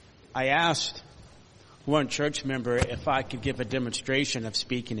I asked one church member if I could give a demonstration of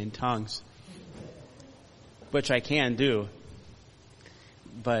speaking in tongues, which I can do,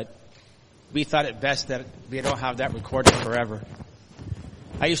 but we thought it best that we don't have that recorded forever.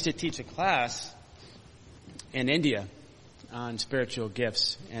 I used to teach a class in India on spiritual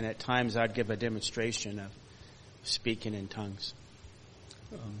gifts, and at times I'd give a demonstration of speaking in tongues.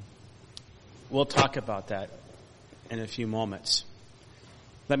 We'll talk about that in a few moments.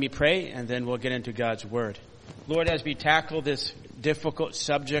 Let me pray, and then we'll get into God's Word. Lord, as we tackle this difficult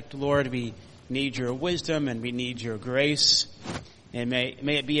subject, Lord, we need your wisdom and we need your grace. And may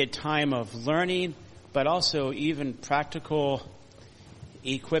it be a time of learning, but also even practical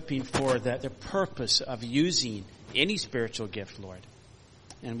equipping for the purpose of using any spiritual gift, Lord.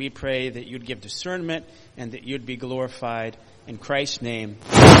 And we pray that you'd give discernment and that you'd be glorified. In Christ's name,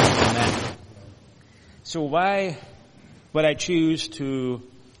 amen. So why would I choose to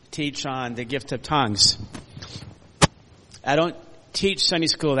teach on the gift of tongues? I don't teach Sunday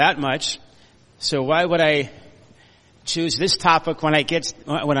school that much, so why would I choose this topic when I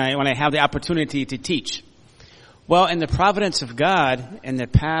have the opportunity to teach? Well, in the providence of God, in the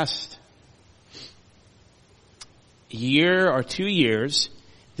past year or 2 years,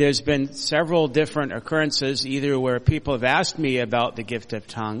 there's been several different occurrences, either where people have asked me about the gift of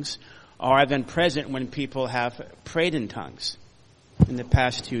tongues, or I've been present when people have prayed in tongues in the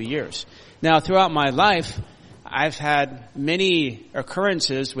past 2 years. Now, throughout my life, I've had many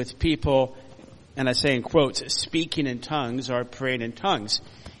occurrences with people, and I say in quotes, speaking in tongues or praying in tongues.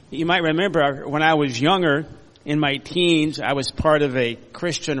 You might remember when I was younger, in my teens, I was part of a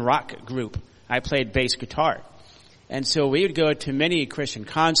Christian rock group. I played bass guitar. And so we would go to many Christian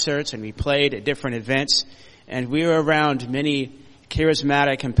concerts, and we played at different events, and we were around many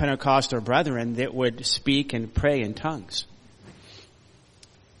charismatic and Pentecostal brethren that would speak and pray in tongues.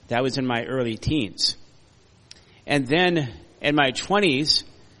 That was in my early teens. And then in my 20s,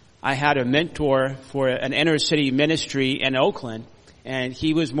 I had a mentor for an inner city ministry in Oakland, and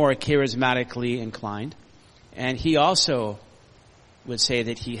he was more charismatically inclined. And he also would say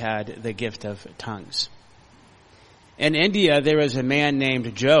that he had the gift of tongues. In India, there was a man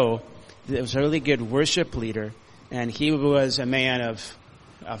named Joe that was a really good worship leader, and he was a man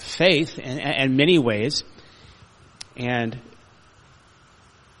of faith in many ways. And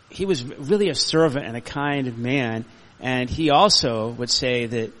he was really a servant and a kind man, and he also would say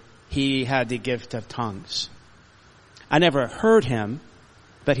that he had the gift of tongues. I never heard him,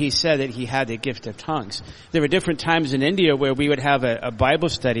 but he said that he had the gift of tongues. There were different times in India where we would have a Bible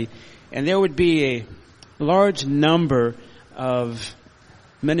study, and there would be a large number of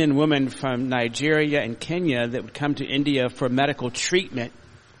men and women from Nigeria and Kenya that would come to India for medical treatment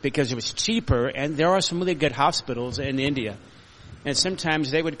because it was cheaper, and there are some really good hospitals in India. And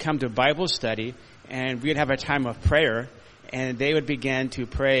sometimes they would come to Bible study, and we'd have a time of prayer, and they would begin to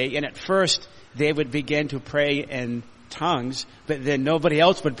pray. And at first, they would begin to pray in tongues, but then nobody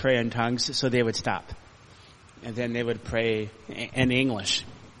else would pray in tongues, so they would stop. And then they would pray in English.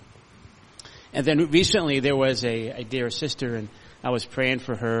 And then recently there was a dear sister, and I was praying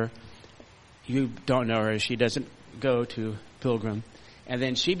for her. You don't know her. She doesn't go to Pilgrim. And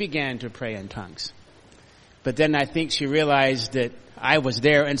then she began to pray in tongues. But then I think she realized that I was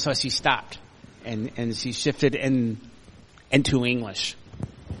there, and so she stopped. And she shifted into English.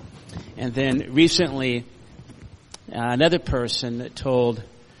 And then recently, another person told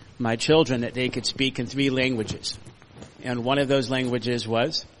my children that they could speak in 3 languages. And one of those languages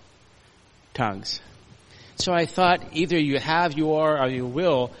was tongues. So I thought either you have, you are, or you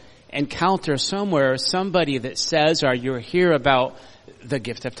will encounter somewhere somebody that says or you hear about the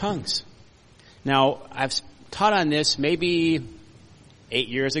gift of tongues. Now, I've taught on this maybe 8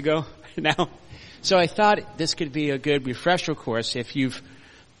 years ago now. So I thought this could be a good refresher course if you've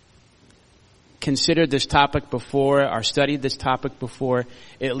considered this topic before or studied this topic before.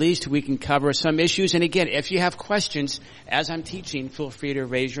 At least we can cover some issues. And again, if you have questions as I'm teaching, feel free to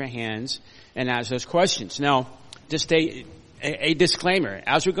raise your hands and ask those questions. Now, just a disclaimer.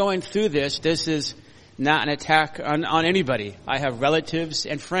 As we're going through this is not an attack on anybody. I have relatives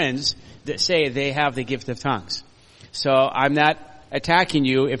and friends that say they have the gift of tongues. So I'm not attacking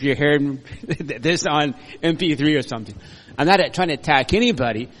you if you're hearing this on MP3 or something. I'm not trying to attack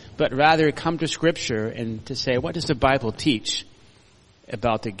anybody, but rather come to Scripture and to say, what does the Bible teach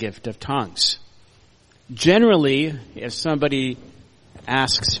about the gift of tongues? Generally, if somebody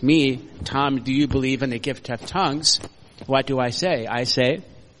asks me, Tom, do you believe in the gift of tongues? What do I say? I say,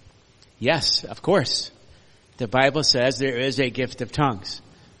 yes, of course. The Bible says there is a gift of tongues.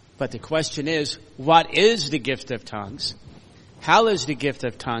 But the question is, what is the gift of tongues? How is the gift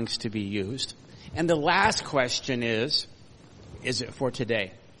of tongues to be used? And the last question is it for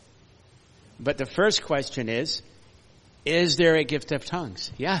today? But the first question is there a gift of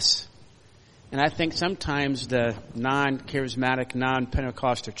tongues? Yes. And I think sometimes the non-charismatic,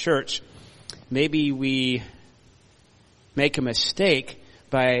 non-Pentecostal church, maybe we make a mistake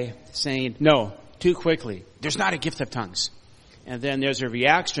by saying, no, too quickly, there's not a gift of tongues. And then there's a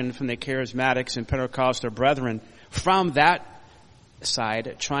reaction from the charismatics and Pentecostal brethren from that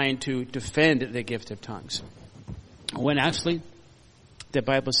side trying to defend the gift of tongues. When actually, the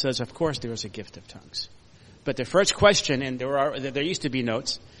Bible says, of course, there is a gift of tongues. But the first question, and there used to be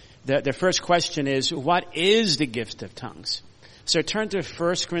notes, the first question is, what is the gift of tongues? So turn to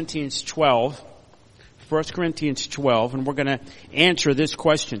 1 Corinthians 12. 1 Corinthians 12, and we're going to answer this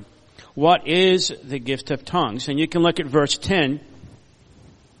question. What is the gift of tongues? And you can look at verse 10.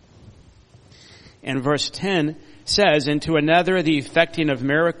 And verse 10 says, and to another the effecting of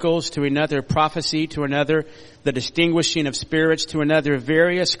miracles, to another prophecy, to another the distinguishing of spirits, to another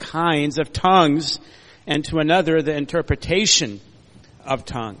various kinds of tongues, and to another the interpretation of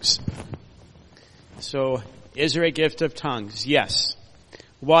tongues. So, is there a gift of tongues? Yes.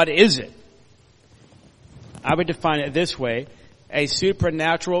 What is it? I would define it this way: a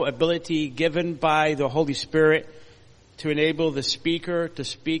supernatural ability given by the Holy Spirit to enable the speaker to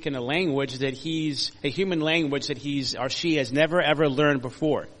speak in a language that a human language that he or she has never ever learned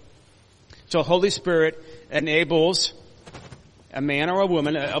before. So Holy Spirit enables a man or a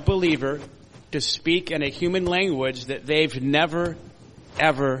woman, a believer, to speak in a human language that they've never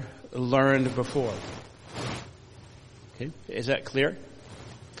ever learned before. Okay, is that clear?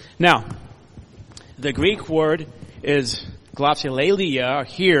 Now, the Greek word is glossolalia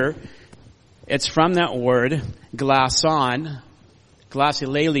here. It's from that word, glosson.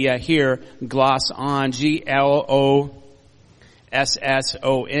 Glossolalia here, glosson,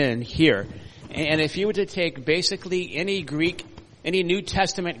 Glosson here. And if you were to take basically any New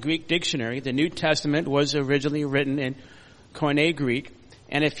Testament Greek dictionary, the New Testament was originally written in Koine Greek.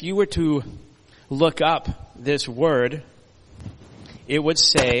 And if you were to look up this word, it would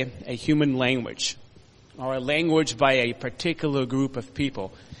say a human language, or a language by a particular group of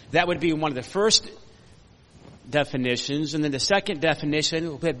people. That would be one of the first definitions. And then the second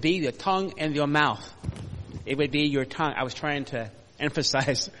definition would be the tongue and your mouth. It would be your tongue. I was trying to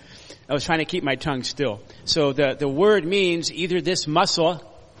emphasize, I was trying to keep my tongue still. So the word means either this muscle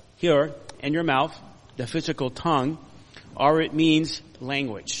here in your mouth, the physical tongue, or it means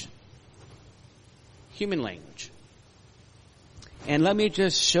language. Human language. And let me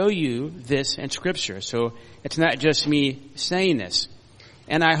just show you this in Scripture. So it's not just me saying this.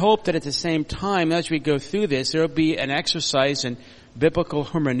 And I hope that at the same time, as we go through this, there will be an exercise in biblical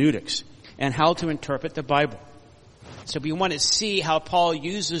hermeneutics and how to interpret the Bible. So we want to see how Paul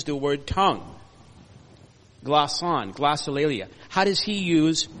uses the word tongue. Glosson, glossolalia. How does he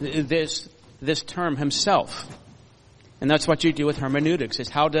use this term himself? And that's what you do with hermeneutics, is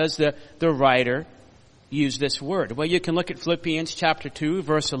how does the writer use this word? Well, you can look at Philippians chapter 2,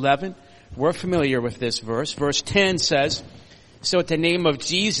 verse 11. We're familiar with this verse. Verse 10 says, so at the name of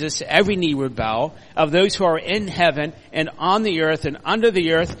Jesus, every knee would bow, of those who are in heaven and on the earth and under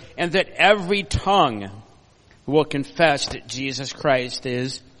the earth, and that every tongue will confess that Jesus Christ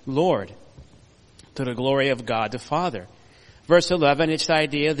is Lord, to the glory of God the Father. Verse 11, it's the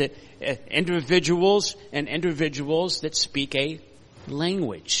idea that individuals that speak a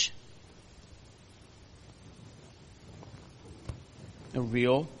language. A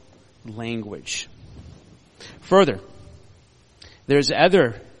real language. Further, there's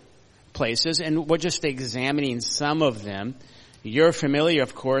other places, and we're just examining some of them. You're familiar,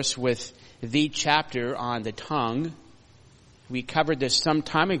 of course, with the chapter on the tongue. We covered this some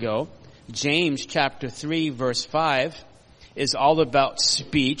time ago. James chapter 3, verse 5 is all about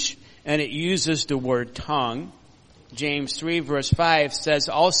speech, and it uses the word tongue. James 3, verse 5 says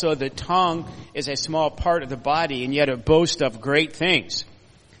also the tongue is a small part of the body, and yet it boasts of great things.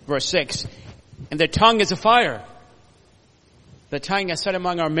 Verse 6, and the tongue is a fire. The tongue is set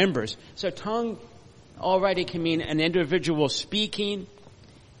among our members. So tongue already can mean an individual speaking.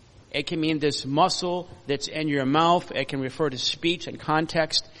 It can mean this muscle that's in your mouth. It can refer to speech and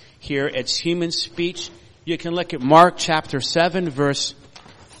context. Here it's human speech. You can look at Mark chapter 7, verse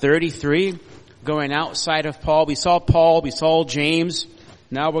 33. Going outside of Paul. We saw James.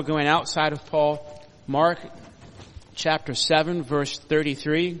 Now we're going outside of Paul. Mark chapter 7, verse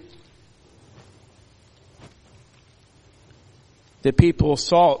 33. The people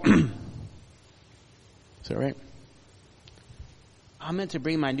saw, is that right? I meant to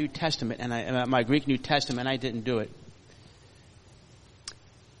bring my New Testament, and my Greek New Testament, I didn't do it.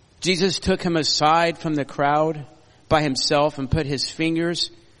 Jesus took him aside from the crowd by himself and put his fingers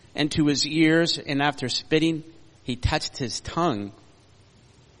into his ears, and after spitting, he touched his tongue.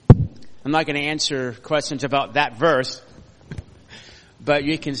 I'm not going to answer questions about that verse, but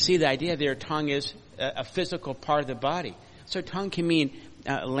you can see the idea there. Tongue is a physical part of the body. So tongue can mean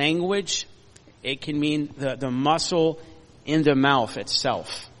language. It can mean the muscle in the mouth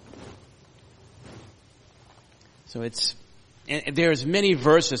itself. So there's many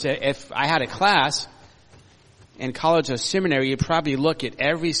verses. If I had a class in college or seminary, you'd probably look at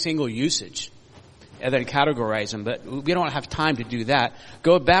every single usage and then categorize them. But we don't have time to do that.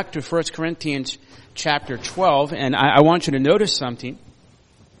 Go back to 1 Corinthians chapter 12, and I want you to notice something.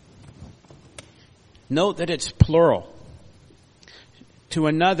 Note that it's plural. To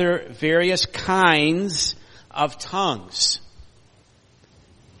another, various kinds of tongues.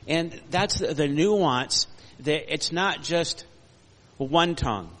 And that's the nuance, that it's not just one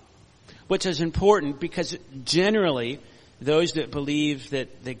tongue, which is important because generally those that believe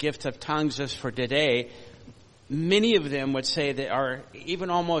that the gift of tongues is for today, many of them would say that, or even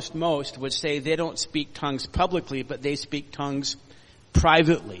almost most would say they don't speak tongues publicly, but they speak tongues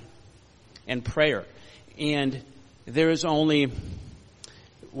privately in prayer. And there is only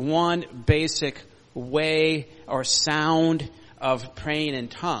one basic way or sound of praying in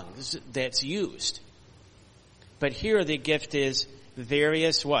tongues that's used. But here the gift is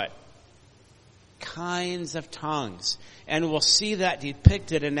various what? Kinds of tongues. And we'll see that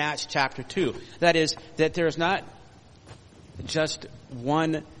depicted in Acts chapter 2. That is, that there's not just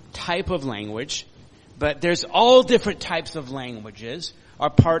one type of language, but there's all different types of languages are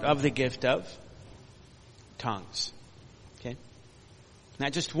part of the gift of tongues. Okay?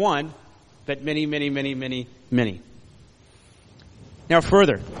 Not just one, but many, many, many, many, many. Now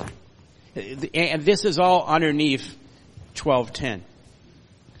further, and this is all underneath 12:10.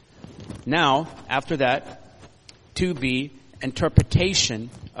 Now, after that, 2b, interpretation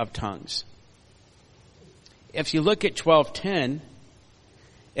of tongues. If you look at 12:10,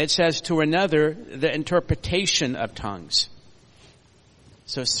 it says to another, the interpretation of tongues.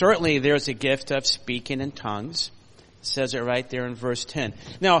 So certainly there's a gift of speaking in tongues. It says it right there in verse 10.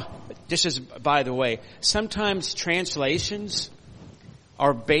 Now, this is, by the way, sometimes translations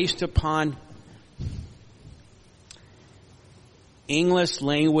are based upon English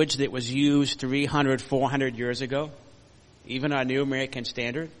language that was used 300, 400 years ago, even our New American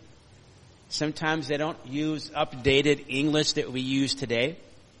Standard. Sometimes they don't use updated English that we use today.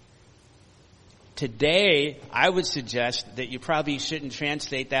 Today, I would suggest that you probably shouldn't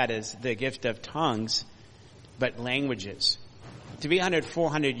translate that as the gift of tongues, but languages. 300,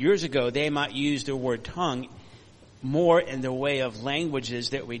 400 years ago, they might use the word tongue more in the way of languages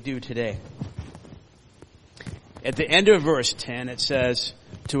that we do today. At the end of verse 10, it says,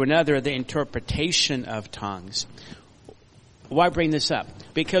 to another, the interpretation of tongues. Why bring this up?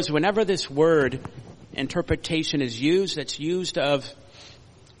 Because whenever this word interpretation is used, it's used of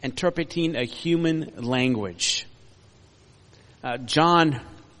interpreting a human language. John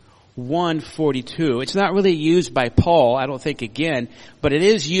 1:42. It's not really used by Paul, I don't think, again, but it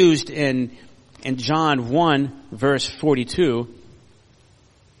is used in John 1 verse 42.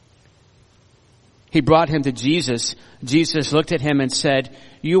 He brought him to Jesus. Jesus looked at him and said,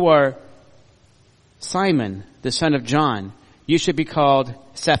 you are Simon, the son of John. You should be called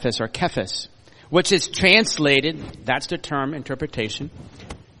Cephas or Kephas, which is translated, that's the term, interpretation.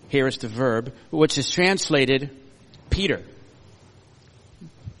 Here is the verb, which is translated Peter.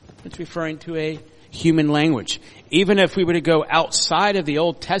 It's referring to a human language. Even if we were to go outside of the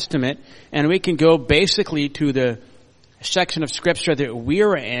Old Testament, and we can go basically to the section of Scripture that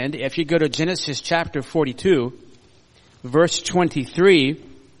we're in, if you go to Genesis chapter 42, verse 23,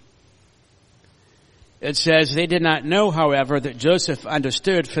 it says, they did not know, however, that Joseph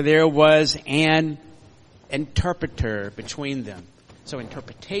understood, for there was an interpreter between them. So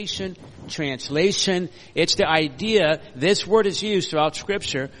interpretation, translation, it's the idea, this word is used throughout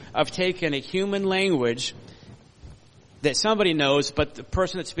Scripture, of taking a human language that somebody knows, but the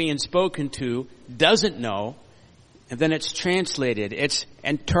person that's being spoken to doesn't know, and then it's translated, it's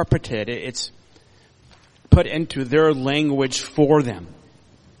interpreted, it's put into their language for them.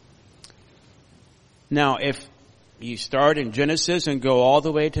 Now, if you start in Genesis and go all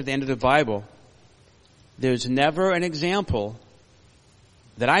the way to the end of the Bible, there's never an example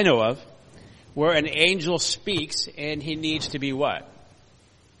that I know of where an angel speaks and he needs to be what?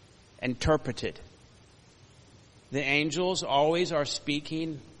 Interpreted. The angels always are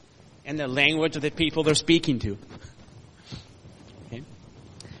speaking in the language of the people they're speaking to. Okay?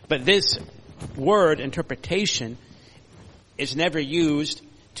 But this word, interpretation, is never used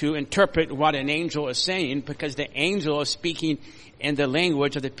to interpret what an angel is saying, because the angel is speaking in the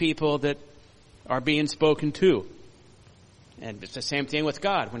language of the people that are being spoken to. And it's the same thing with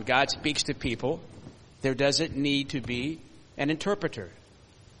God. When God speaks to people, there doesn't need to be an interpreter.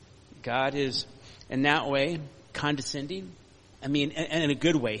 God is, in that way, condescending. I mean, in a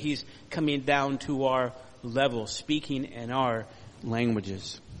good way. He's coming down to our level, speaking in our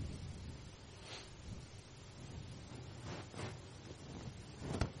languages.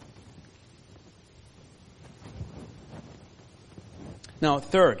 Now,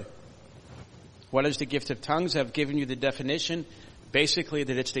 third, what is the gift of tongues? I've given you the definition. Basically,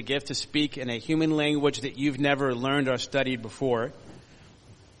 that it's the gift to speak in a human language that you've never learned or studied before.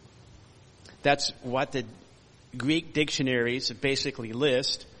 That's what the Greek dictionaries basically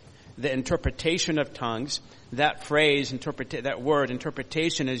list. The interpretation of tongues, that phrase, that word,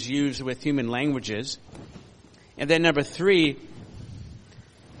 interpretation, is used with human languages. And then number 3,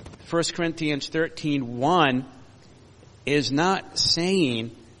 1 Corinthians 13:1 is not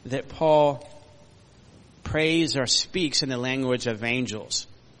saying that Paul prays or speaks in the language of angels.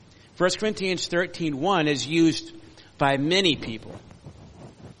 1 Corinthians 13:1 is used by many people,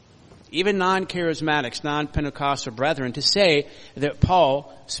 even non-charismatics, non-Pentecostal brethren, to say that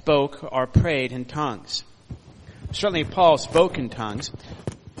Paul spoke or prayed in tongues. Certainly Paul spoke in tongues,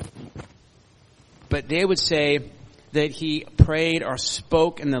 but they would say that he prayed or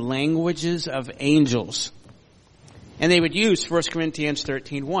spoke in the languages of angels. And they would use 1 Corinthians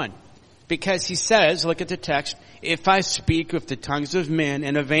 13:1. Because he says, look at the text, if I speak with the tongues of men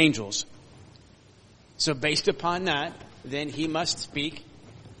and of angels. So based upon that, then he must speak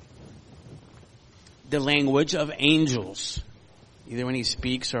the language of angels, either when he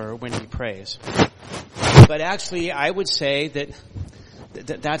speaks or when he prays. But actually, I would say that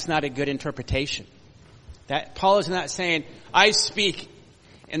that's not a good interpretation. That Paul is not saying, I speak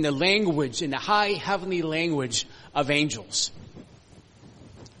in the language, in the high heavenly language of angels.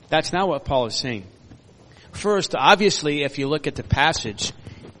 That's not what Paul is saying. First, obviously, if you look at the passage,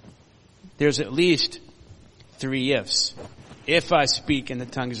 there's at least 3 ifs. If I speak in the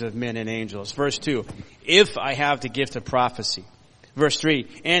tongues of men and angels. Verse 2, if I have the gift of prophecy. Verse 3,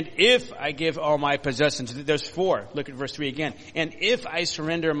 and if I give all my possessions. There's 4. Look at verse 3 again. And if I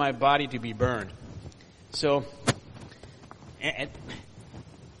surrender my body to be burned. So,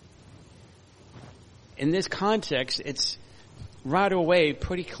 in this context, it's right away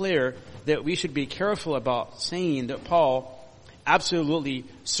pretty clear that we should be careful about saying that Paul absolutely,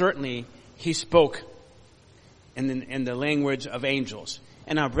 certainly, he spoke in the language of angels.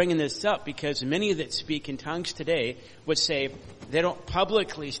 And I'm bringing this up because many that speak in tongues today would say they don't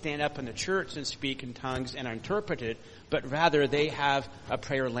publicly stand up in the church and speak in tongues and interpret it, but rather they have a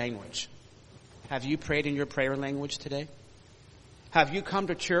prayer language. Have you prayed in your prayer language today? Have you come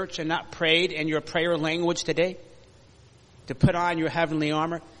to church and not prayed in your prayer language today? To put on your heavenly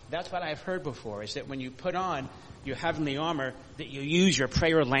armor? That's what I've heard before, is that when you put on your heavenly armor, that you use your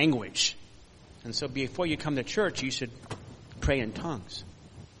prayer language. And so before you come to church, you should pray in tongues.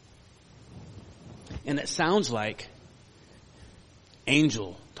 And it sounds like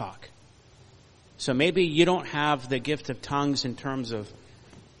angel talk. So maybe you don't have the gift of tongues in terms of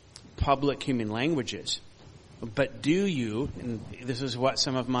public human languages. But do you, and this is what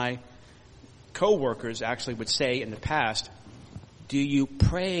some of my co-workers actually would say in the past, do you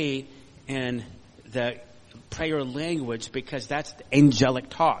pray in the prayer language because that's the angelic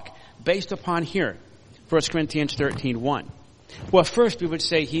talk? Based upon here, 1 Corinthians 13:1. Well, first we would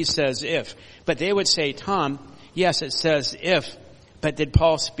say he says if. But they would say, Tom, yes, it says if. But did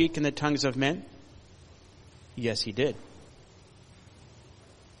Paul speak in the tongues of men? Yes, he did.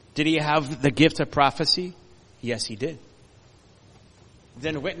 Did he have the gift of prophecy? Yes, he did.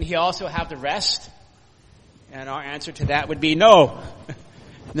 Then wouldn't he also have the rest? And our answer to that would be no.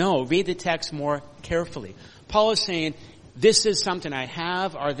 No, read the text more carefully. Paul is saying, this is something I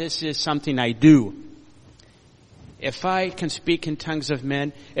have, or this is something I do. If I can speak in tongues of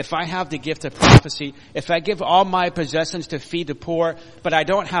men, if I have the gift of prophecy, if I give all my possessions to feed the poor, but I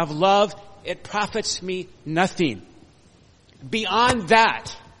don't have love, it profits me nothing. Beyond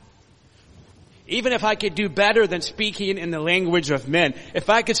that, even if I could do better than speaking in the language of men, if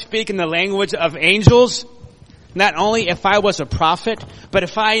I could speak in the language of angels, not only if I was a prophet, but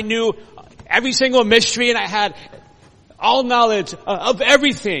if I knew every single mystery and I had all knowledge of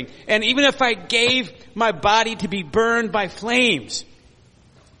everything, and even if I gave my body to be burned by flames,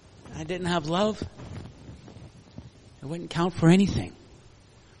 I didn't have love, it wouldn't count for anything.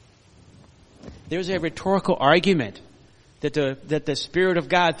 There's a rhetorical argument that the Spirit of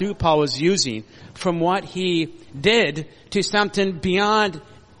God through Paul was using from what he did to something beyond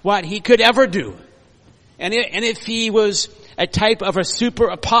what he could ever do. And if he was a type of a super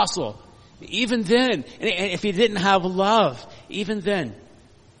apostle, even then, and if he didn't have love, even then,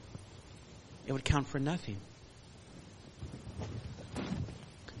 it would count for nothing.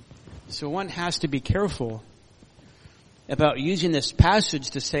 So one has to be careful about using this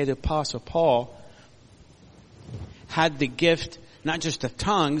passage to say the Apostle Paul had the gift not just of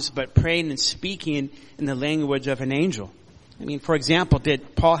tongues, but praying and speaking in the language of an angel. I mean, for example,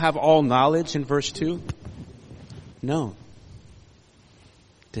 did Paul have all knowledge in verse 2? No.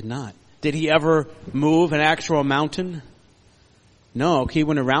 Did not. Did he ever move an actual mountain? No, he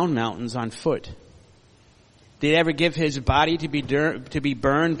went around mountains on foot. Did he ever give his body to be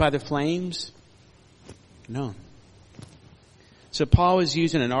burned by the flames? No. So Paul is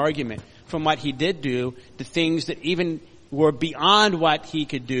using an argument from what he did do to things that even were beyond what he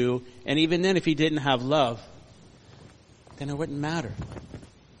could do, and even then if he didn't have love, then it wouldn't matter.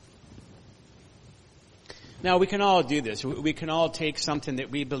 Now we can all do this. We can all take something that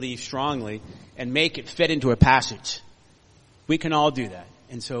we believe strongly and make it fit into a passage. We can all do that.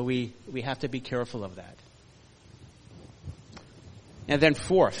 And so we have to be careful of that. And then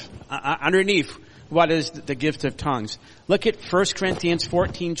fourth, underneath, what is the gift of tongues? Look at 1 Corinthians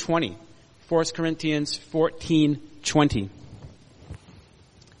 14:20. 1 Corinthians 14:20.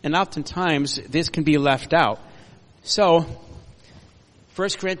 And oftentimes, this can be left out. So, 1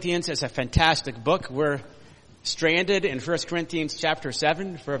 Corinthians is a fantastic book. We're stranded in 1 Corinthians chapter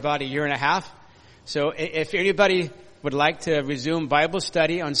 7 for about a year and a half. So if anybody would like to resume Bible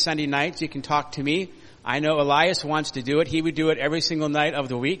study on Sunday nights, you can talk to me. I know Elias wants to do it. He would do it every single night of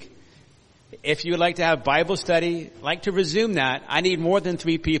the week. If you would like to have Bible study, like to resume that, I need more than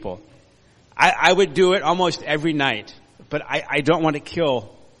 3 people. I would do it almost every night, but I don't want to kill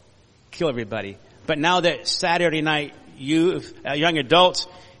everybody. But now that Saturday night youth, young adults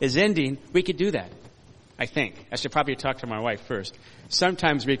is ending, we could do that. I think. I should probably talk to my wife first.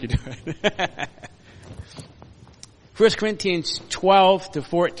 Sometimes we could do it. 1 Corinthians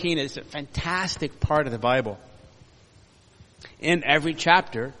 12-14 is a fantastic part of the Bible. In every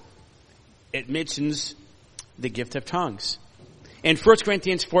chapter, it mentions the gift of tongues. And 1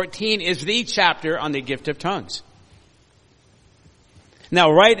 Corinthians 14 is the chapter on the gift of tongues. Now,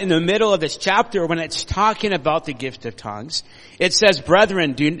 right in the middle of this chapter, when it's talking about the gift of tongues, it says,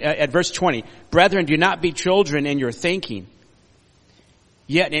 brethren, at verse 20, brethren, do not be children in your thinking,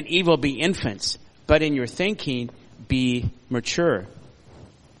 yet in evil be infants, but in your thinking be mature.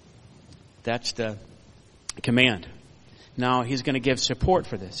 That's the command. Now, he's going to give support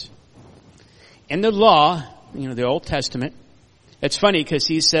for this. In the law, the Old Testament, it's funny because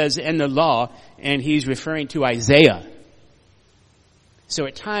he says in the law, and he's referring to Isaiah. So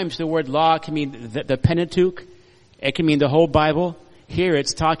at times the word law can mean the Pentateuch. It can mean the whole Bible. Here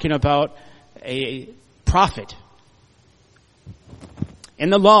it's talking about a prophet. In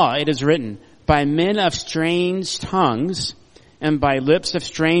the law it is written, by men of strange tongues and by lips of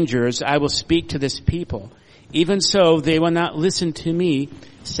strangers I will speak to this people. Even so they will not listen to me,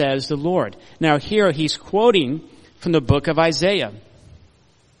 says the Lord. Now here he's quoting from the book of Isaiah.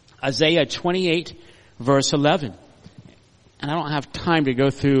 Isaiah 28 verse 11. And I don't have time to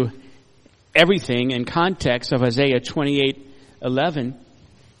go through everything in context of Isaiah 28:11.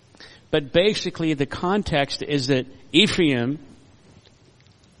 But basically the context is that Israel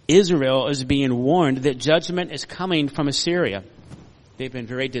is being warned that judgment is coming from Assyria. They've been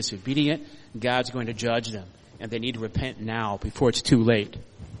very disobedient. God's going to judge them. And they need to repent now before it's too late.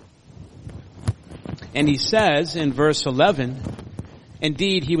 And he says in verse 11,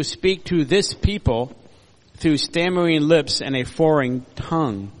 indeed, he will speak to this people through stammering lips and a foreign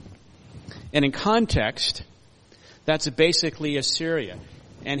tongue. And in context, that's basically Assyria.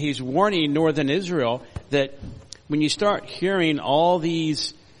 And he's warning northern Israel that when you start hearing all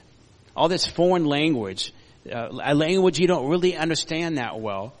this foreign language, a language you don't really understand that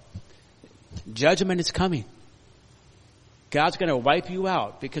well, judgment is coming. God's going to wipe you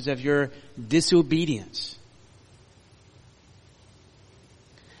out because of your disobedience.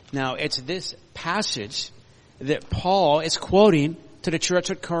 Now, it's this passage that Paul is quoting to the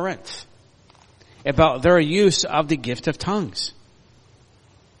church at Corinth about their use of the gift of tongues.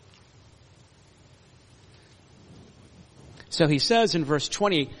 So he says in verse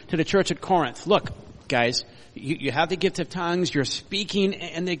 20 to the church at Corinth, look, guys, you have the gift of tongues, you're speaking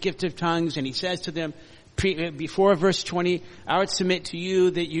in the gift of tongues, and he says to them, before verse 20, I would submit to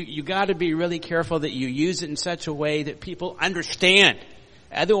you that you got to be really careful that you use it in such a way that people understand.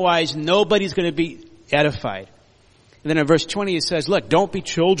 Otherwise, nobody's going to be edified. And then in verse 20 it says, look, don't be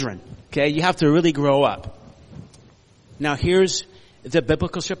children. Okay, you have to really grow up. Now here's the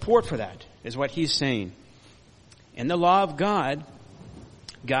biblical support for that, is what he's saying. In the law of God,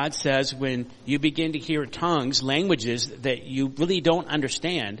 God says when you begin to hear tongues, languages that you really don't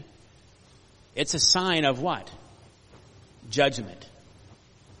understand, it's a sign of what? Judgment.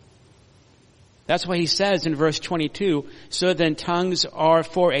 That's why he says in verse 22, so then tongues are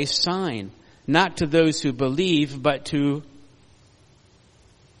for a sign, not to those who believe, but to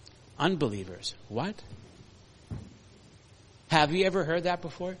unbelievers. What? Have you ever heard that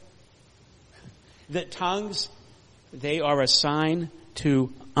before? That tongues, they are a sign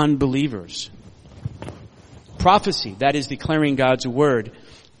to unbelievers. Prophecy, that is declaring God's word,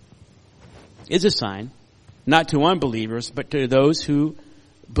 is a sign, not to unbelievers, but to those who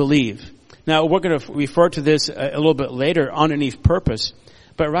believe. Now, we're going to refer to this a little bit later underneath purpose,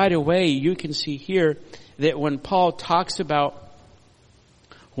 but right away you can see here that when Paul talks about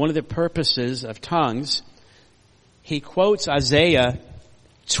one of the purposes of tongues, he quotes Isaiah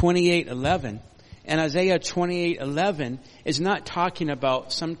 28:11. And Isaiah 28:11 is not talking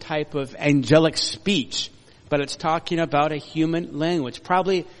about some type of angelic speech, but it's talking about a human language,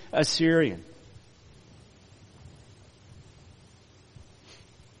 probably Assyrian.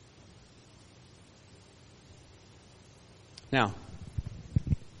 Now,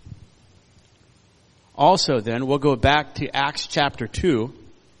 also then, we'll go back to Acts chapter 2,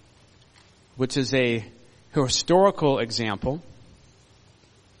 which is a historical example.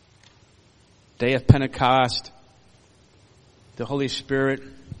 Day of Pentecost, the Holy Spirit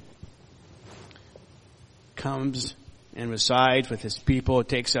comes and resides with his people,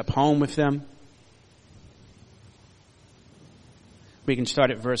 takes up home with them. We can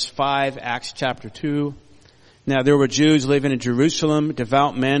start at verse 5, Acts chapter 2. Now there were Jews living in Jerusalem,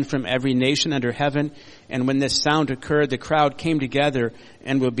 devout men from every nation under heaven. And when this sound occurred, the crowd came together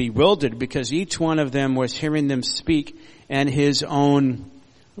and were bewildered because each one of them was hearing them speak in his own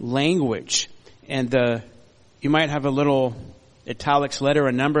language. And you might have a little italics letter,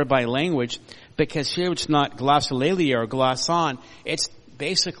 a number by language, because here it's not glossolalia or glosson. It's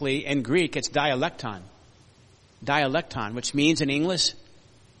basically, in Greek, it's dialecton. Dialecton, which means in English,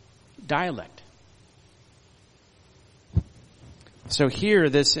 dialect. So here,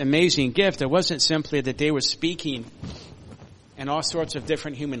 this amazing gift, it wasn't simply that they were speaking in all sorts of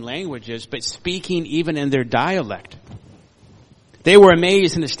different human languages, but speaking even in their dialect. They were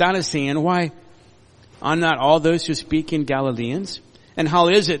amazed and astonished, saying, why, are not all those who speak in Galileans? And how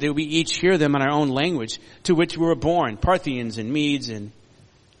is it that we each hear them in our own language, to which we were born, Parthians and Medes and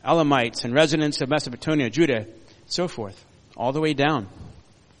Elamites and residents of Mesopotamia, Judah, so forth, all the way down.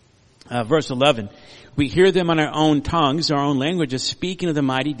 Verse 11, we hear them in our own tongues, our own languages, speaking of the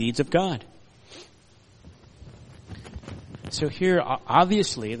mighty deeds of God. So here,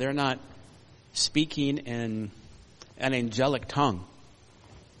 obviously, they're not speaking in an angelic tongue.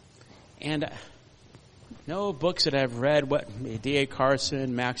 And no books that I've read, D.A.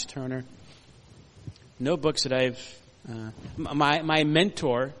 Carson, Max Turner, no books that I've, my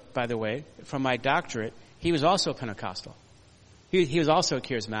mentor, by the way, from my doctorate, he was also Pentecostal. He was also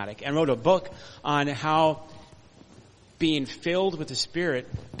charismatic and wrote a book on how being filled with the Spirit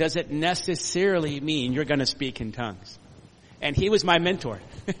doesn't necessarily mean you're going to speak in tongues. And he was my mentor.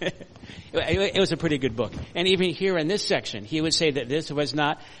 It was a pretty good book. And even here in this section, he would say that this was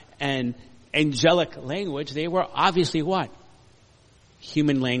not an angelic language. They were obviously what?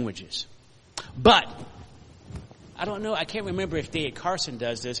 Human languages. But, I don't know, I can't remember if D.A. Carson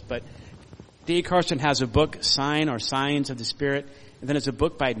does this, but D.A. Carson has a book, Sign or Signs of the Spirit, and then there's a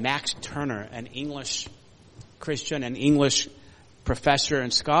book by Max Turner, an English Christian, an English professor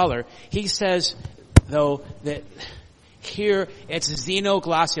and scholar. He says, though, that here it's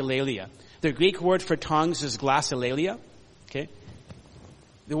xenoglossolalia. The Greek word for tongues is glossolalia. Okay?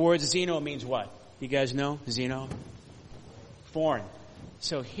 The word xeno means what? You guys know? Xeno? Foreign.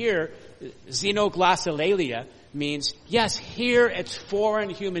 So here, xenoglossolalia means, yes, here it's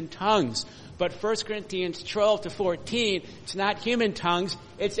foreign human tongues. But 1 Corinthians 12 to 14, it's not human tongues,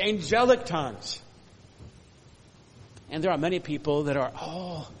 it's angelic tongues. And there are many people that are,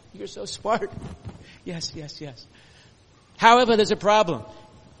 oh, you're so smart. Yes, yes, yes. However, there's a problem.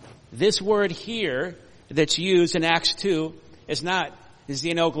 This word here that's used in Acts 2 is not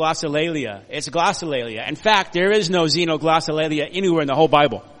xenoglossolalia. It's glossolalia. In fact, there is no xenoglossolalia anywhere in the whole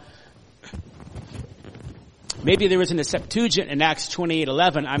Bible. Maybe there was in the Septuagint in Acts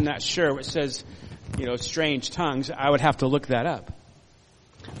 28:11. I'm not sure. It says, strange tongues. I would have to look that up.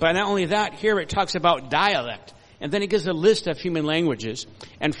 But not only that, here it talks about dialect. And then it gives a list of human languages.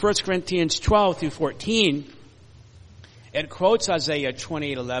 And 1 Corinthians 12 through 14, it quotes Isaiah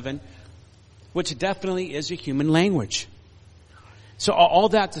 28:11, which definitely is a human language. So all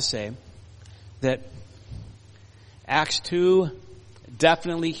that to say that Acts 2,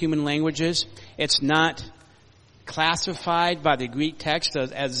 definitely human languages. It's not classified by the Greek text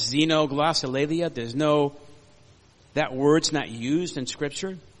as xenoglossolalia. That word's not used in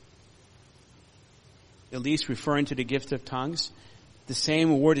Scripture, at least referring to the gift of tongues. The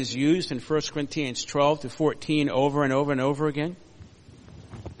same word is used in 1 Corinthians 12 to 14 over and over and over again.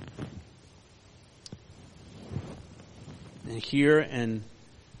 And here in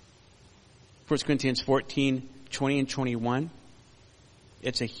 1 Corinthians 14, 20 and 21,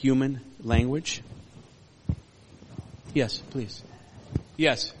 it's a human language. Yes, please.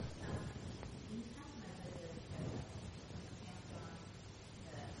 Yes.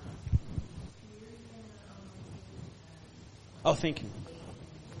 Oh, thank you.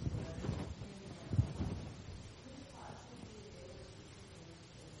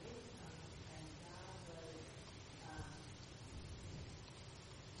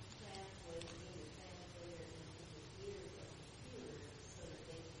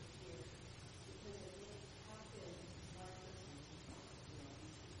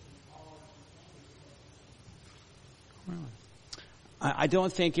 I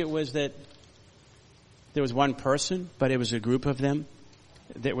don't think it was that there was one person, but it was a group of them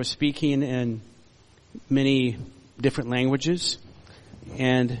that were speaking in many different languages.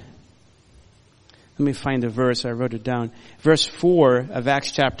 And let me find the verse. I wrote it down. Verse 4 of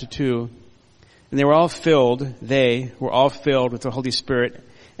Acts chapter 2. And they were all filled with the Holy Spirit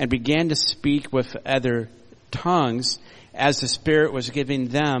and began to speak with other tongues as the Spirit was giving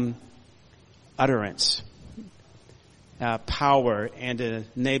them utterance, power, and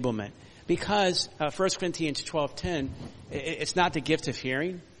enablement. Because 1 Corinthians 12:10, it's not the gift of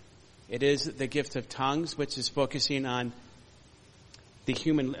hearing. It is the gift of tongues, which is focusing on the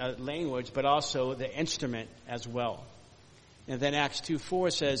human language, but also the instrument as well. And then Acts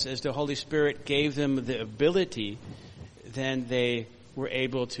 2:4 says, as the Holy Spirit gave them the ability, then they were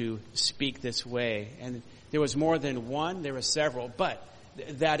able to speak this way. And there was more than one, there were several, but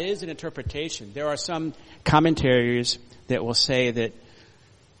that is an interpretation. There are some commentaries that will say that,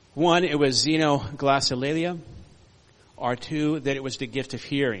 one, it was xenoglossolalia, or two, that it was the gift of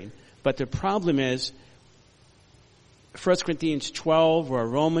hearing. But the problem is, 1 Corinthians 12 or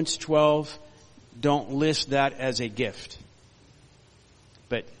Romans 12 don't list that as a gift,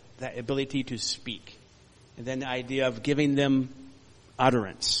 but that ability to speak. And then the idea of giving them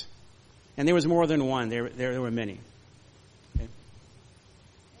utterance. And there was more than one. There were many. Okay.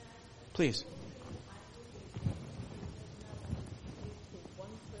 Please.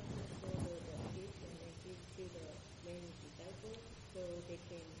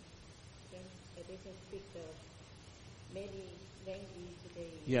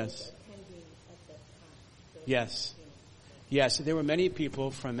 Yes. Yes. Yes, there were many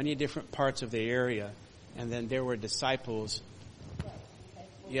people from many different parts of the area, and then there were disciples.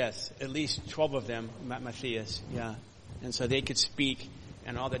 Yes, at least 12 of them, Matthias, yeah. And so they could speak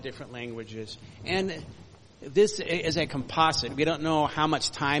in all the different languages. And this is a composite. We don't know how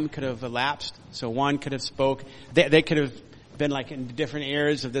much time could have elapsed. So one could have spoke. They could have been like in different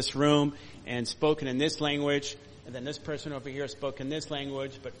areas of this room and spoken in this language. And then this person over here spoke in this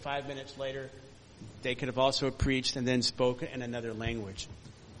language, but 5 minutes later, they could have also preached and then spoken in another language.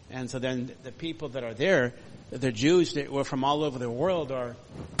 And so then the people that are there, the Jews that were from all over the world, are,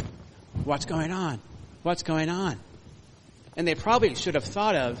 what's going on? What's going on? And they probably should have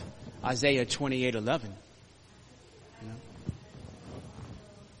thought of Isaiah 28:11. You know?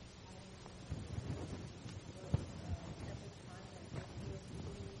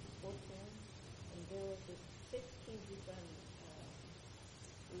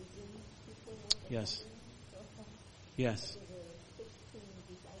 Yes. Yes.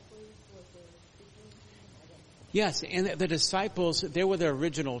 Yes, and the disciples, they were the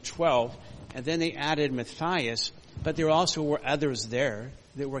original 12, and then they added Matthias, but there also were others there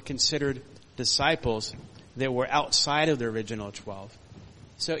that were considered disciples that were outside of the original 12.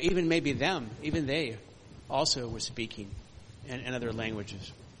 So even maybe even they also were speaking in other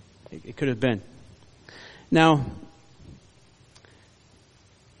languages. It could have been. Now,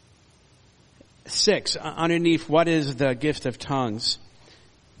 6, underneath what is the gift of tongues?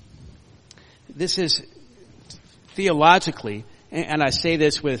 This is theologically, and I say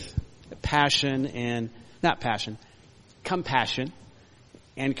this with compassion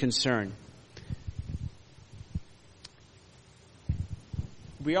and concern.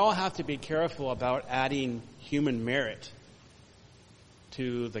 We all have to be careful about adding human merit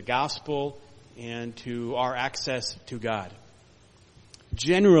to the gospel and to our access to God.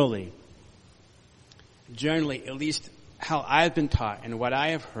 Generally, at least how I've been taught and what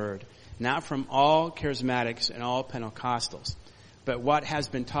I have heard, not from all charismatics and all Pentecostals, but what has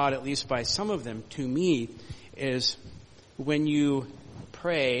been taught, at least by some of them, to me, is when you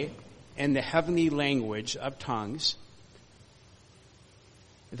pray in the heavenly language of tongues,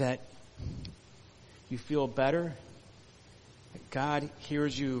 that you feel better, that God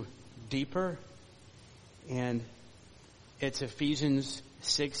hears you deeper, and it's Ephesians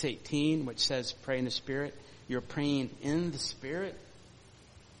 6:18, which says pray in the Spirit. You're praying in the Spirit,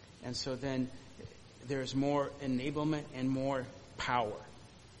 and so then there's more enablement and more power.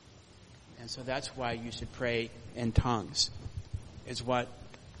 And so that's why you should pray in tongues, is what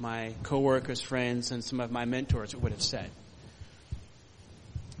my coworkers, friends, and some of my mentors would have said.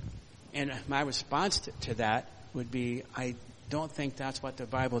 And my response to that would be, I don't think that's what the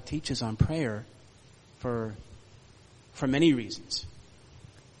Bible teaches on prayer for many reasons.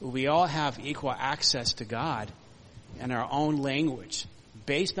 We all have equal access to God in our own language,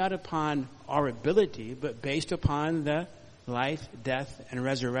 based not upon our ability, but based upon the life, death, and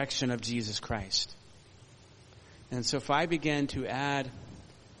resurrection of Jesus Christ. And so if I begin to add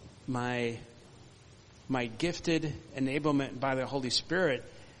my gifted enablement by the Holy Spirit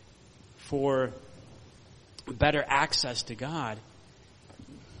for better access to God,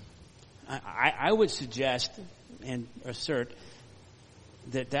 I would suggest and assert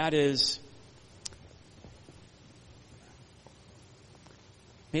that is,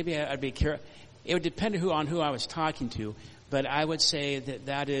 maybe I'd be careful. It would depend on who I was talking to, but I would say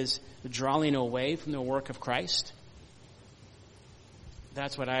that is drawing away from the work of Christ.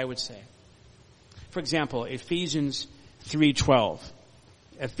 That's what I would say. For example, Ephesians 3:12.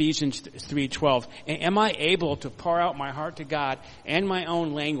 Ephesians 3:12. Am I able to pour out my heart to God and my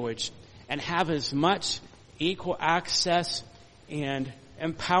own language and have as much equal access and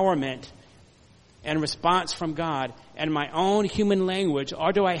empowerment and response from God and my own human language,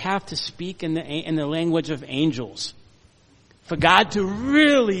 or do I have to speak in the language of angels for God to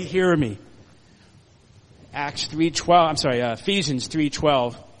really hear me? Ephesians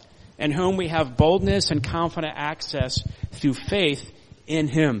 3:12, in whom we have boldness and confident access through faith in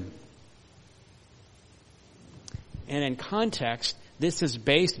Him. And in context, this is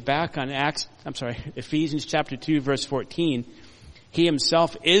based back on Ephesians chapter 2, verse 14. He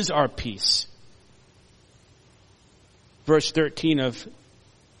Himself is our peace. Verse 13 of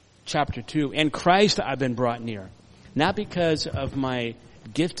chapter 2. In Christ I've been brought near. Not because of my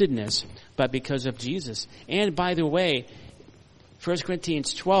giftedness, but because of Jesus. And by the way, 1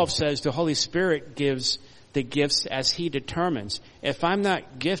 Corinthians 12 says the Holy Spirit gives the gifts as He determines. If I'm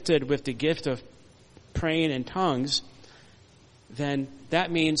not gifted with the gift of praying in tongues, then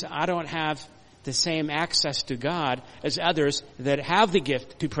that means I don't have the same access to God as others that have the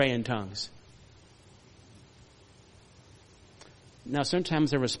gift to pray in tongues. Now,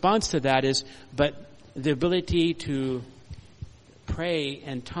 sometimes the response to that is, but the ability to pray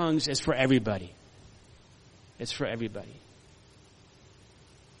in tongues is for everybody. It's for everybody.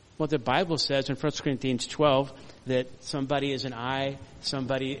 Well, the Bible says in 1 Corinthians 12 that somebody is an eye,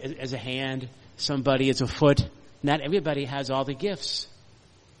 somebody is a hand, somebody is a foot. Not everybody has all the gifts.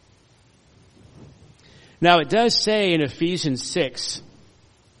 Now, it does say in Ephesians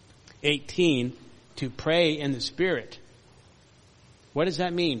 6:18 to pray in the Spirit. What does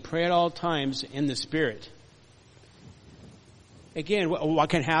that mean? Pray at all times in the Spirit. Again, what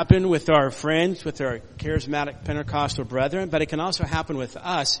can happen with our friends, with our charismatic Pentecostal brethren, but it can also happen with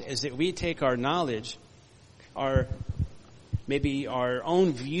us, is that we take our knowledge, maybe our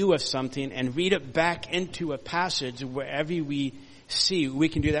own view of something, and read it back into a passage wherever we see. We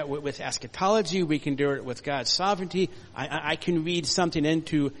can do that with eschatology. We can do it with God's sovereignty. I can read something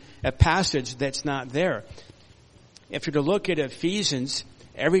into a passage that's not there. If you're to look at Ephesians,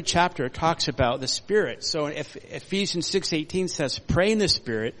 every chapter talks about the Spirit. So if Ephesians 6:18 says pray in the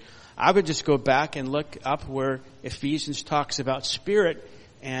Spirit, I would just go back and look up where Ephesians talks about Spirit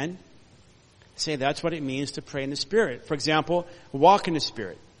and say that's what it means to pray in the Spirit. For example, walk in the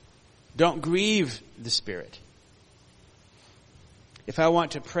Spirit. Don't grieve the Spirit. If I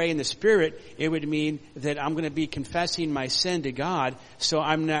want to pray in the Spirit, it would mean that I'm going to be confessing my sin to God, so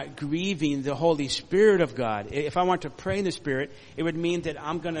I'm not grieving the Holy Spirit of God. If I want to pray in the Spirit, it would mean that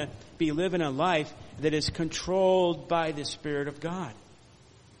I'm going to be living a life that is controlled by the Spirit of God.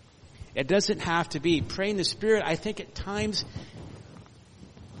 It doesn't have to be. Pray in the Spirit, I think at times,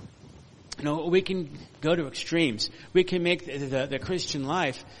 we can go to extremes. We can make the Christian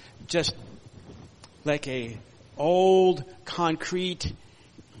life just like a old concrete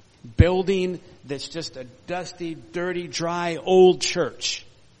building that's just a dusty, dirty, dry, old church.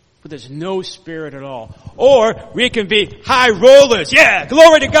 but there's no Spirit at all. Or we can be high rollers. Yeah,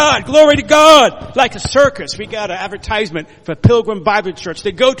 glory to God, glory to God. Like a circus. We got an advertisement for Pilgrim Bible Church.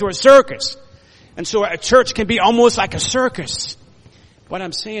 They go to a circus. And so a church can be almost like a circus. What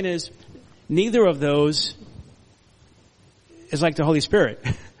I'm saying is, neither of those is like the Holy Spirit.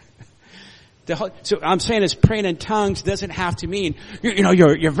 So I'm saying is praying in tongues doesn't have to mean,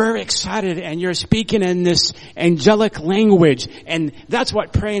 you're very excited and you're speaking in this angelic language. And that's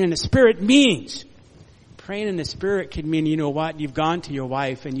what praying in the Spirit means. Praying in the Spirit could mean, you've gone to your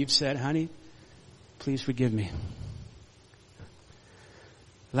wife and you've said, honey, please forgive me.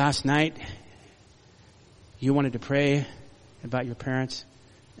 Last night, you wanted to pray about your parents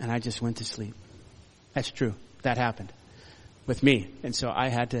and I just went to sleep. That's true. That happened with me. And so I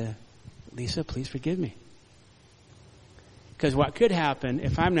had to, Lisa, please forgive me. Because what could happen,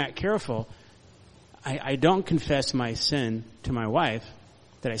 if I'm not careful, I don't confess my sin to my wife,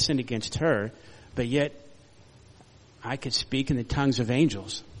 that I sinned against her, but yet I could speak in the tongues of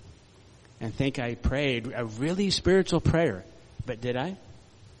angels and think I prayed a really spiritual prayer. But did I?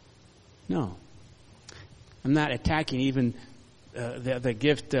 No. I'm not attacking even the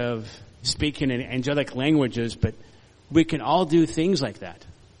gift of speaking in angelic languages, but we can all do things like that.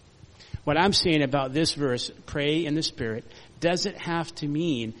 What I'm saying about this verse, pray in the Spirit, doesn't have to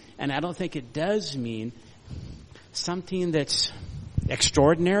mean, and I don't think it does mean, something that's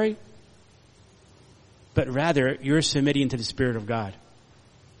extraordinary, but rather you're submitting to the Spirit of God.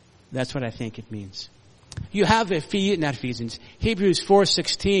 That's what I think it means. You have Hebrews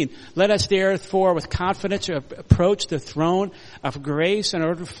 4:16. Let us therefore with confidence approach the throne of grace in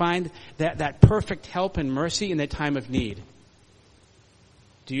order to find that perfect help and mercy in the time of need.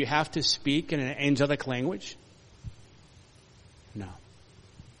 Do you have to speak in an angelic language? No.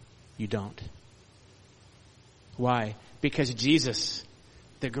 You don't. Why? Because Jesus,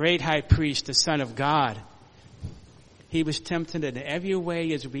 the great high priest, the Son of God, he was tempted in every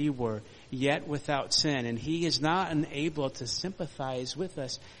way as we were, yet without sin. And he is not unable to sympathize with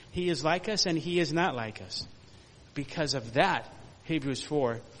us. He is like us and he is not like us. Because of that, Hebrews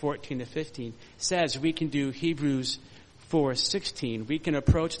 4:14-15 says we can do Hebrews 4:16. We can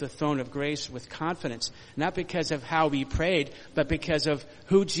approach the throne of grace with confidence, not because of how we prayed, but because of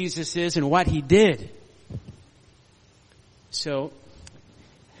who Jesus is and what he did. So,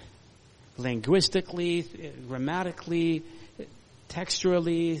 linguistically, grammatically,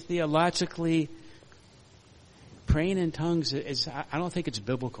 textually, theologically, praying in tongues I don't think it's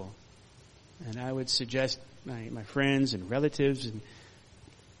biblical. And I would suggest my friends and relatives, and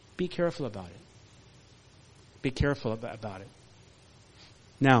be careful about it. Be careful about it.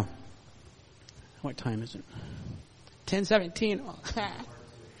 Now, what time is it? 10:17.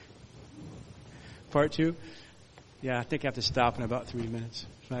 Part 2? Yeah, I think I have to stop in about 5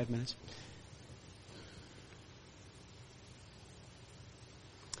 minutes.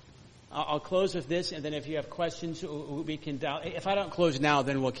 I'll close with this, and then if you have questions, we can. If I don't close now,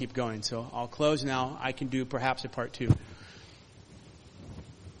 then we'll keep going. So I'll close now. I can do perhaps a part 2.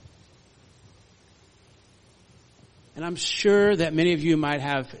 And I'm sure that many of you might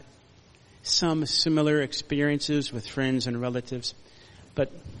have some similar experiences with friends and relatives.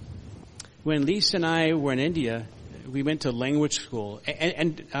 But when Lisa and I were in India, we went to language school.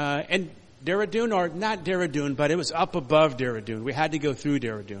 And Dehradun, or not Dehradun, but it was up above Dehradun. We had to go through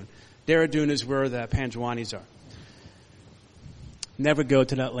Dehradun. Dehradun is where the Panjwanis are. Never go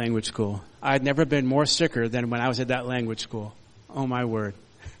to that language school. I'd never been more sicker than when I was at that language school. Oh my word.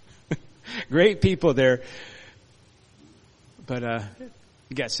 Great people there. But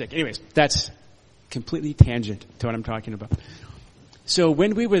you got sick. Anyways, that's completely tangent to what I'm talking about. So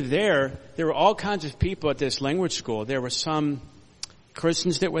when we were there were all kinds of people at this language school. There were some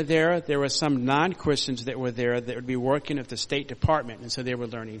Christians that were there. There were some non-Christians that were there that would be working at the State Department, and so they were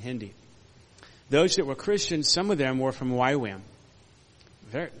learning Hindi. Those that were Christians, some of them were from YWAM.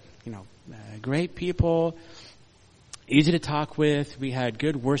 Very, great people, easy to talk with. We had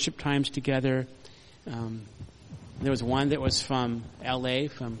good worship times together. There was one that was from LA,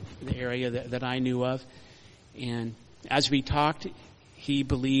 from the area that I knew of. And as we talked, he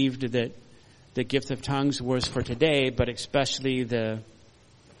believed that the gift of tongues was for today, but especially the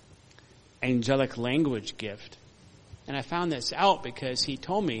angelic language gift. And I found this out because he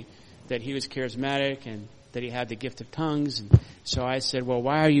told me that he was charismatic and that he had the gift of tongues. And so I said, well,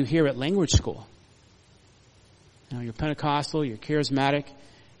 why are you here at language school? You're Pentecostal, you're charismatic,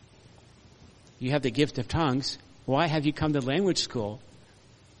 you have the gift of tongues. Why have you come to language school?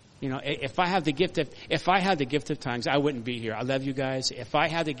 If I had the gift of tongues, I wouldn't be here. I love you guys. If I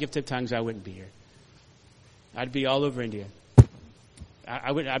had the gift of tongues, I wouldn't be here. I'd be all over India.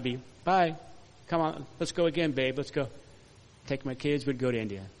 I'd be, bye. Come on, let's go again, babe. Let's go. Take my kids, we'd go to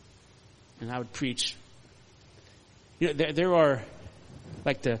India. And I would preach. There are,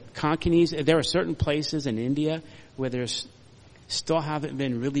 like the Konkanis, there are certain places in India where there's still haven't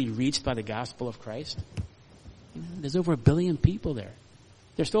been really reached by the gospel of Christ. There's over 1 billion people there.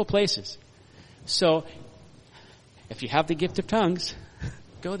 There's still places. So, if you have the gift of tongues,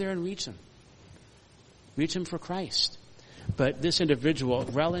 go there and reach them. Reach them for Christ. But this individual,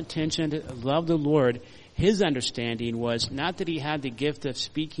 well-intentioned, loved the Lord. His understanding was not that he had the gift of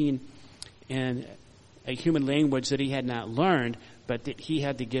speaking in a human language that he had not learned, but that he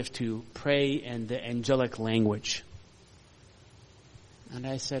had the gift to pray in the angelic language. And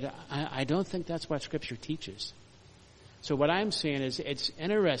I said, I don't think that's what Scripture teaches. So what I'm saying is it's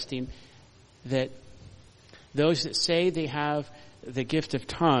interesting that those that say they have the gift of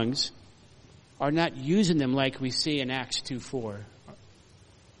tongues are not using them like we see in Acts 2:4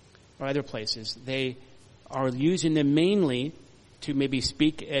 or other places. They are using them mainly to maybe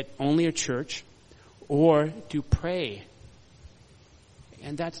speak at only a church or to pray.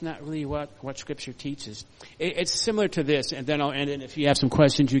 And that's not really what Scripture teaches. It's similar to this, and then I'll end it. If you have some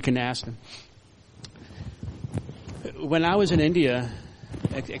questions, you can ask them. When I was in India,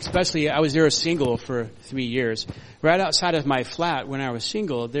 especially I was there single for 3 years. Right outside of my flat, when I was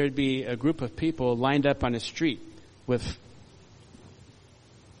single, there'd be a group of people lined up on the street with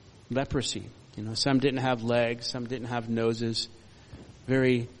leprosy. Some didn't have legs, some didn't have noses,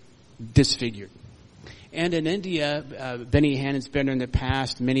 very disfigured. And in India, Benny Hannon's been there in the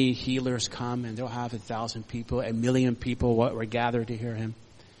past. Many healers come, and they'll have 1,000 people, 1 million people were gathered to hear him.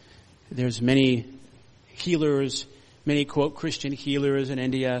 There's many healers, many, quote, Christian healers in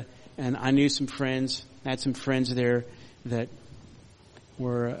India. And I knew some friends, I had some friends there that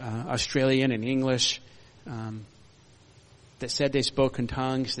were Australian and English, that said they spoke in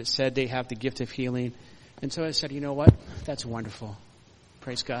tongues, that said they have the gift of healing. And so I said, you know what? That's wonderful.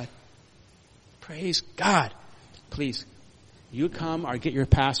 Praise God. Praise God. Please, you come or get your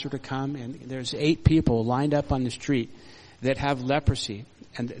pastor to come, and there's 8 people lined up on the street that have leprosy,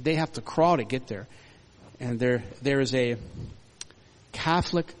 and they have to crawl to get there. And there is a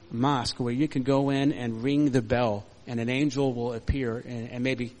Catholic mosque where you can go in and ring the bell, and an angel will appear and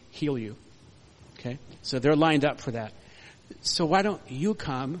maybe heal you. Okay? So they're lined up for that. So why don't you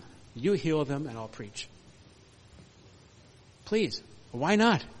come, you heal them, and I'll preach. Please. Why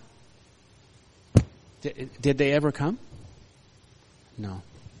not? Did they ever come? No.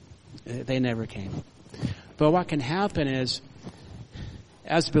 They never came. But what can happen is,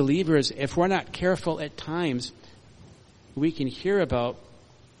 as believers, if we're not careful at times, we can hear about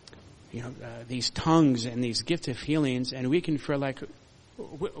these tongues and these gifts of healings, and we can feel like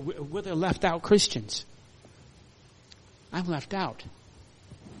we're the left out Christians. I'm left out.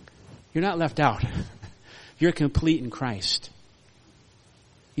 You're not left out. You're complete in Christ.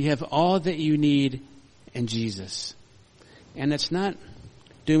 You have all that you need in Jesus. And it's not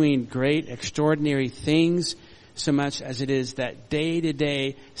doing great, extraordinary things so much as it is that day to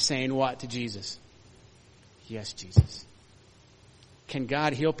day saying what to Jesus? Yes, Jesus. Can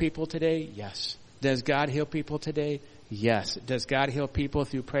God heal people today? Yes. Does God heal people today? Yes. Does God heal people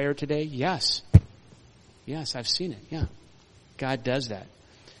through prayer today? Yes. Yes, I've seen it. Yeah. God does that.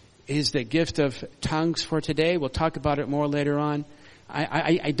 Is the gift of tongues for today? We'll talk about it more later on.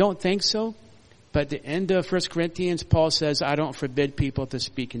 I don't think so. But at the end of 1 Corinthians, Paul says, I don't forbid people to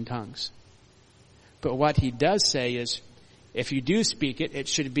speak in tongues. But what he does say is, if you do speak it, it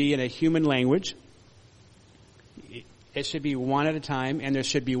should be in a human language. It should be one at a time, and there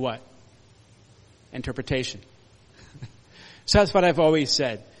should be what? Interpretation. So that's what I've always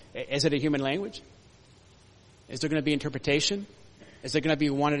said. Is it a human language? Is there going to be interpretation? Is it going to be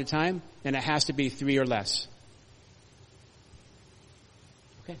one at a time? And it has to be 3 or less.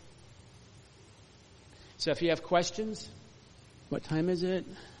 Okay. So if you have questions, what time is it?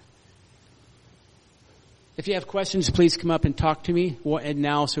 If you have questions, please come up and talk to me and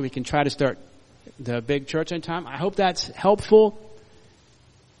now so we can try to start the big church on time. I hope that's helpful.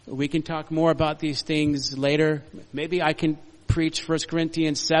 We can talk more about these things later. Maybe I can preach 1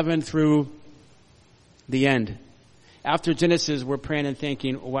 Corinthians 7 through the end. After Genesis, we're praying and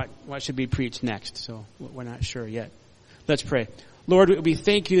thinking what should be preached next. So we're not sure yet. Let's pray. Lord, we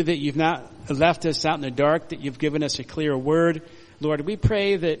thank you that you've not left us out in the dark, that you've given us a clear word. Lord, we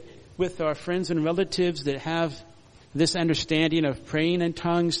pray that with our friends and relatives that have this understanding of praying in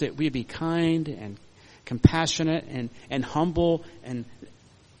tongues, that we be kind and compassionate and humble and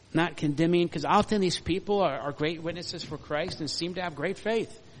not condemning, because often these people are great witnesses for Christ and seem to have great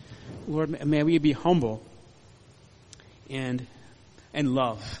faith. Lord, may we be humble and and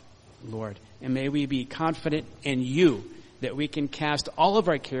love, Lord. And may we be confident in you that we can cast all of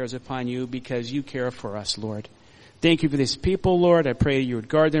our cares upon you because you care for us, Lord. Thank you for these people, Lord. I pray you would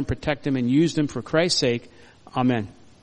guard them, protect them, and use them for Christ's sake. Amen.